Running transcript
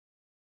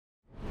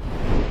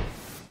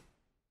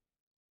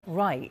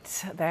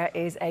Right, there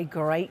is a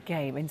great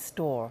game in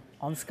store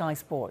on Sky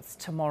Sports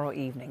tomorrow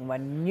evening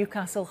when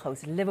Newcastle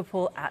host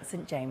Liverpool at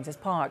St James's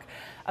Park.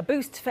 A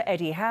boost for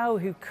Eddie Howe,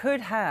 who could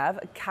have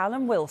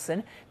Callum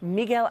Wilson,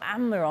 Miguel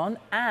Almirón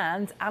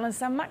and Allan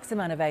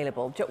Saint-Maximin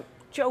available.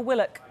 Joe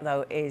Willock,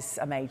 though, is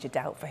a major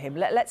doubt for him.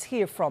 Let's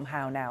hear from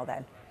Howe now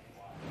then.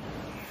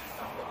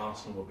 After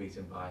Arsenal were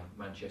beaten by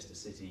Manchester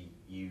City,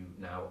 you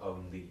now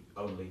own the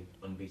only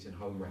unbeaten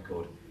home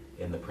record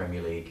in the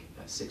Premier League.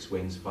 6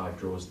 wins, 5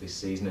 draws this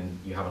season, and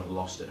you haven't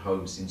lost at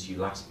home since you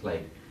last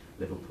played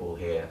Liverpool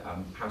here.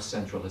 How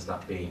central has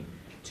that been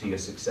to your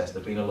success?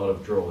 There have been a lot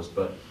of draws,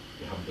 but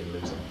you haven't been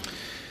losing.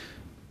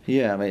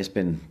 Yeah, I mean, it's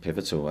been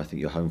pivotal. I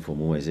think your home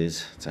form always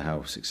is to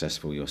how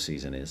successful your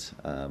season is.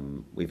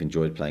 We've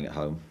enjoyed playing at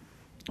home.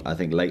 I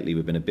think lately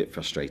we've been a bit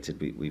frustrated.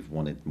 We've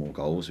wanted more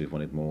goals, we've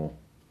wanted more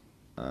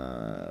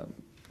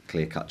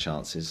clear-cut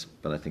chances,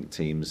 but I think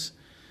teams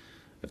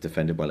have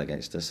defended well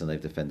against us and they've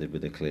defended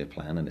with a clear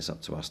plan, and it's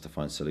up to us to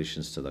find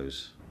solutions to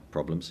those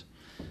problems.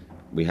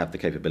 We have the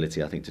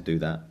capability, I think, to do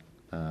that.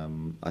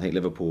 I think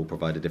Liverpool will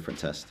provide a different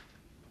test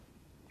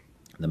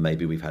than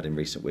maybe we've had in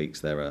recent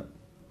weeks. They're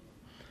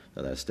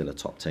still a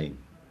top team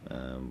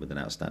with an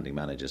outstanding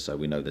manager, so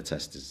we know the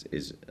test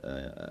is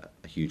a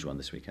huge one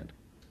this weekend.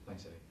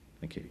 Thanks, Eddie.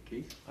 Thank you.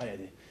 Keith? Hi,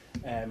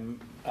 Eddie.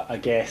 I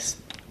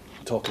guess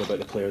talking about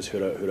the players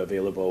who are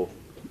available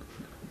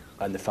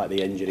and the fact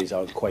the injuries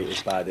aren't quite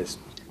as bad as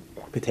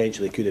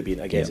potentially could have been,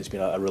 I guess it's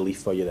been a relief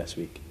for you this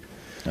week.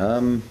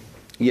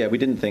 Yeah, we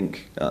didn't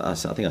think, I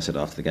think I said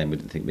after the game, we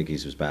didn't think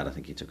Miggy's was bad. I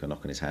think he took a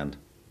knock on his hand.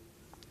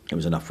 It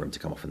was enough for him to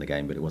come off in the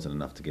game, but it wasn't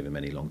enough to give him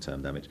any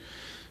long-term damage.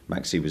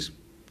 Maxi was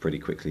pretty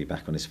quickly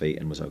back on his feet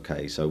and was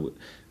okay. So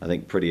I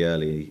think pretty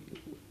early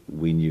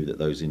we knew that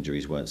those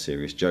injuries weren't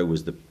serious. Joe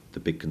was the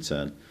big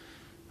concern,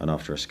 and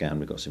after a scan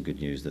we got some good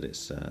news that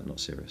it's not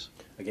serious.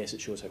 I guess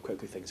it shows how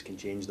quickly things can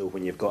change though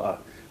when you've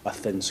got a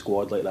thin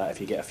squad like that,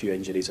 if you get a few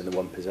injuries in the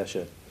one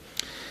position.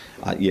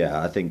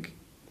 Yeah, I think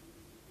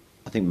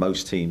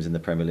most teams in the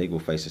Premier League will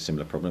face a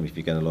similar problem. If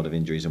you get a lot of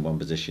injuries in one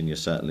position, you're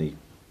certainly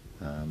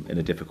in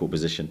a difficult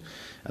position,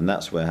 and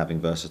that's where having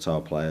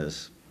versatile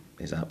players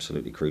is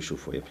absolutely crucial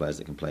for you, players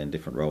that can play in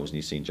different roles. And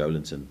you've seen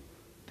Joelinton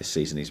this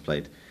season, he's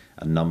played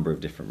a number of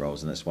different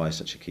roles, and that's why he's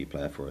such a key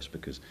player for us,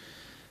 because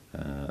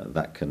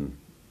that can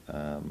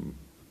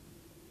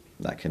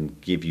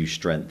give you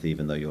strength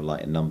even though you're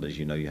light in numbers.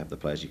 You know you have the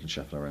players you can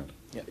shuffle around.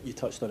 Yeah, you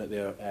touched on it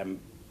there,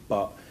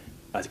 but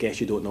I guess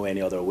you don't know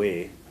any other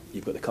way.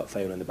 You've got the cup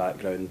final in the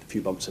background, a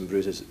few bumps and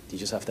bruises. You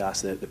just have to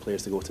ask the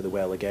players to go to the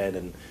well again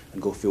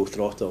and go full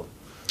throttle.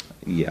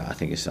 Yeah, I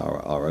think it's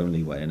our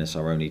only way, and it's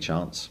our only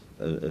chance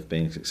of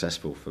being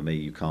successful. For me,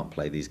 you can't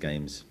play these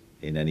games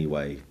in any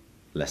way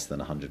less than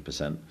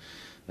 100%,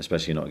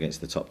 especially not against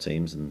the top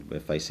teams, and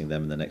we're facing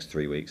them in the next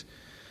 3 weeks.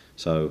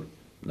 So,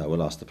 no,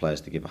 we'll ask the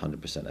players to give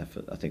 100%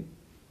 effort. I think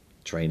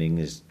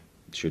training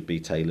should be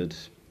tailored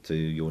to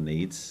your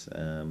needs.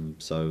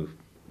 So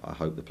I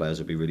hope the players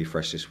will be really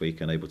fresh this week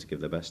and able to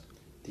give their best.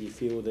 Do you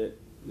feel that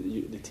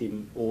the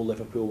team owe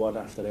Liverpool one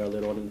after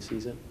earlier on in the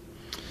season?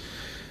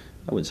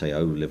 I wouldn't say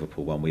owe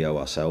Liverpool one. We owe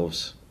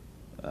ourselves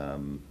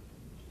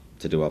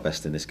to do our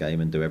best in this game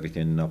and do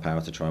everything in our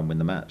power to try and win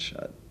the match.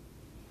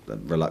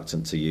 I'm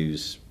reluctant to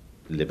use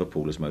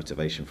Liverpool as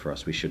motivation for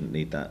us. We shouldn't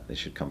need that. It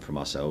should come from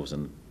ourselves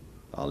and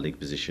our league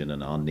position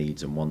and our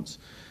needs and wants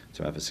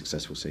to have a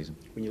successful season.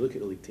 When you look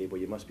at the league table,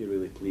 you must be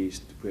really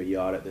pleased where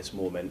you are at this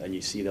moment, and you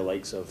see the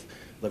likes of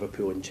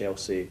Liverpool and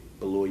Chelsea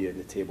below you in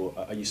the table.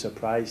 Are you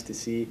surprised to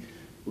see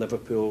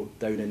Liverpool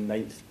down in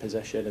 9th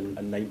position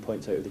and 9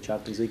 points out of the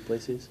Champions League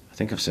places? I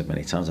think I've said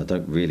many times, I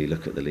don't really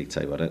look at the league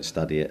table. I don't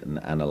study it and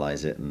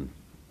analyse it, and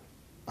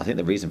I think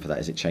the reason for that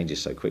is it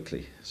changes so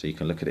quickly. So you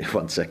can look at it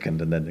 1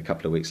 second and then a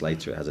couple of weeks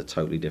later it has a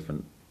totally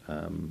different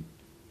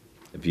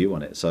view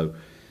on it. So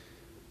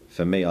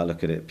for me, I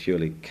look at it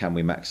purely, can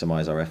we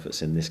maximise our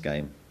efforts in this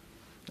game?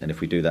 And if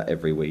we do that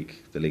every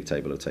week, the league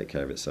table will take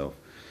care of itself.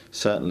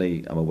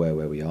 Certainly, I'm aware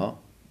where we are.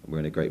 We're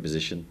in a great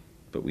position,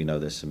 but we know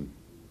there's some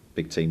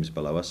big teams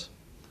below us,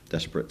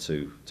 desperate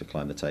to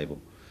climb the table.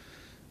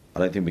 I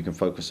don't think we can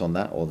focus on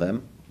that or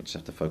them. We just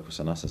have to focus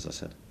on us, as I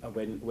said.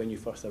 And when you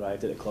first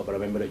arrived at the club, I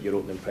remember at your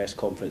opening press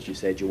conference you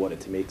said you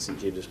wanted to make St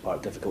James's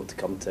Park difficult to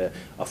come to,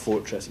 a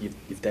fortress.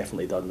 You've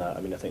definitely done that.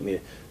 I mean, I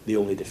think the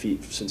only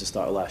defeat since the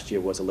start of last year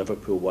was a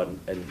Liverpool one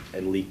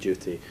in league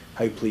duty.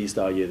 How pleased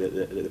are you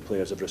that the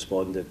players have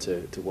responded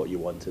to what you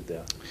wanted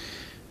there?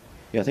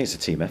 Yeah, I think it's a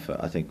team effort.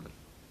 I think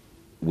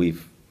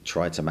we've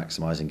tried to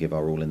maximise and give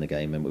our all in the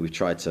game, and we've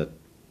tried to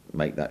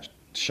make that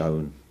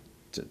shown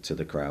to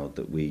the crowd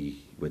that we're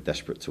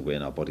desperate to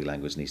win. Our body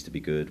language needs to be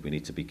good. We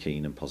need to be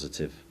keen and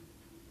positive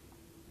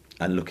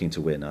and looking to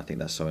win. I think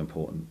that's so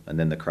important. And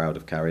then the crowd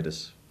have carried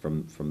us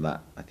from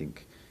that. I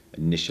think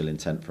initial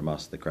intent from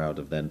us, the crowd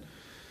have then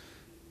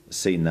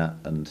seen that,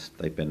 and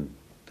they've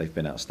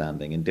been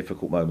outstanding in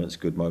difficult moments,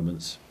 good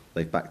moments.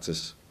 They've backed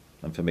us,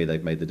 and for me,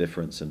 they've made the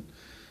difference. And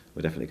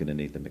we're definitely going to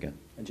need them again.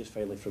 And just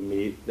finally from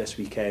me, this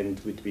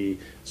weekend would be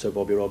Sir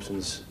Bobby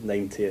Robson's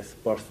 90th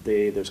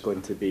birthday. There's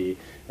going to be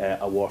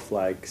a War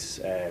Flags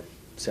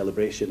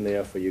celebration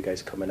there for you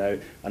guys coming out,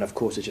 and of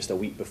course it's just a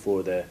week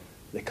before the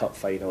cup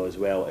final as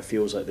well. It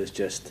feels like there's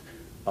just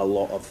a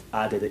lot of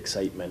added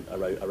excitement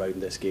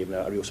around this game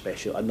now.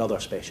 Another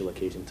special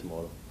occasion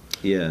tomorrow.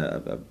 Yeah,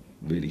 a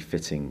really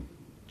fitting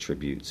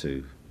tribute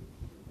to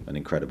an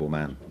incredible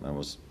man. I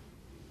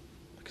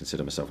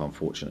consider myself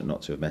unfortunate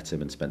not to have met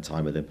him and spent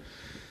time with him,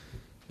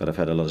 but I've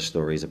heard a lot of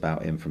stories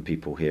about him from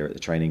people here at the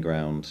training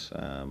ground,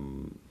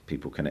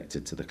 people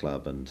connected to the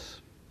club, and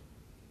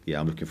yeah,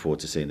 I'm looking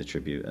forward to seeing the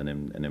tribute and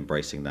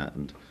embracing that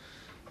and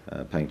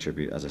paying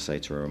tribute, as I say,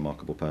 to a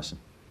remarkable person.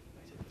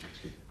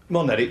 Come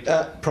on, Eddie.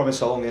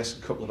 Promise I'll only ask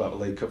a couple about the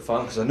League Cup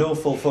final, because I know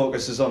full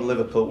focus is on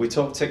Liverpool. We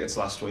talked tickets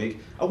last week.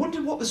 I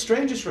wondered what the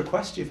strangest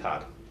request you've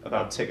had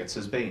about tickets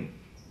has been.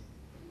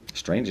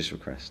 Strangest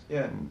request?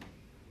 Yeah.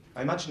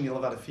 I imagine you'll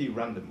have had a few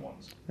random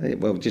ones.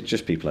 Well,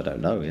 just people I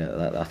don't know.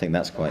 Yeah, I think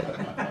that's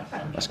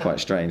quite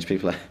strange.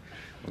 I've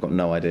got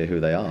no idea who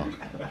they are.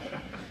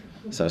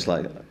 So it's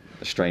like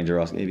a stranger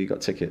asking, "Have you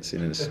got tickets?"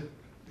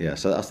 Yeah.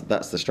 So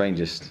that's the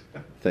strangest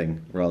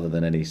thing, rather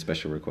than any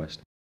special request.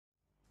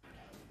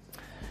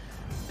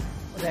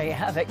 Well, there you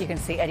have it. You can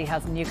see Eddie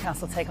Howe's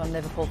Newcastle take on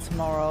Liverpool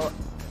tomorrow.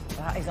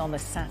 That is on the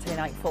Saturday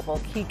night football.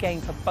 Key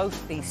game for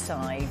both these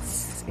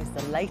sides is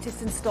the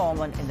latest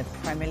instalment in the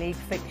Premier League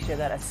fixture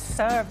that has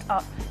served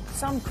up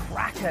some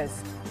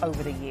crackers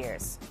over the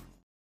years.